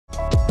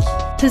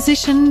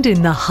Positioned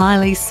in the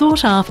highly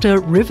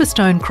sought-after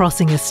Riverstone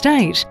Crossing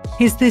estate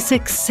is this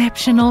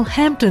exceptional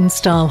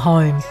Hampton-style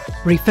home,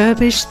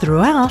 refurbished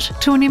throughout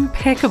to an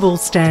impeccable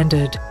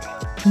standard.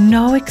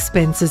 No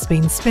expense has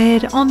been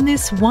spared on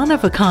this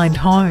one-of-a-kind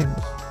home.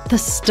 The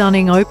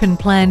stunning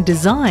open-plan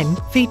design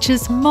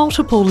features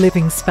multiple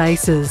living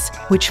spaces,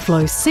 which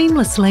flow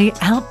seamlessly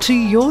out to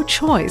your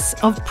choice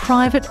of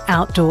private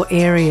outdoor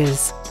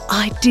areas,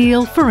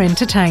 ideal for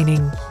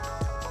entertaining.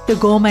 The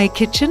gourmet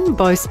kitchen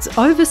boasts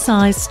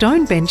oversized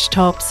stone bench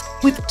tops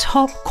with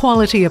top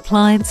quality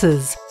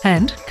appliances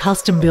and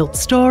custom-built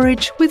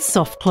storage with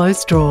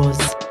soft-close drawers.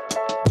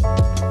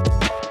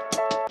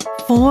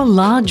 4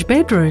 large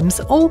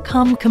bedrooms all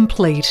come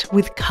complete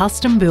with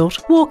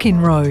custom-built walk-in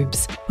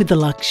robes, with the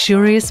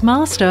luxurious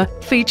master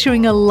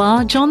featuring a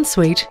large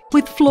ensuite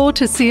with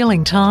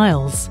floor-to-ceiling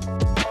tiles.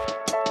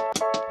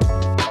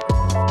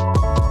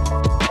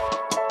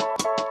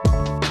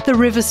 The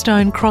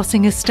Riverstone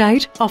Crossing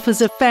estate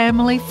offers a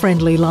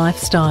family-friendly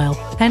lifestyle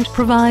and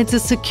provides a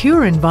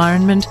secure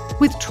environment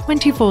with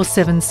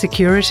 24/7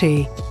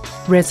 security.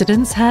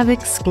 Residents have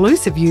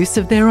exclusive use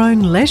of their own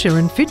leisure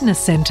and fitness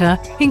centre,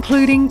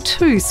 including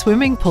 2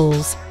 swimming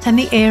pools, and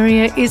the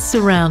area is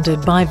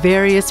surrounded by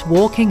various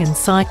walking and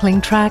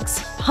cycling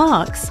tracks,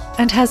 parks,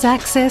 and has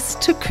access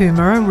to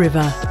Coomera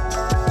River.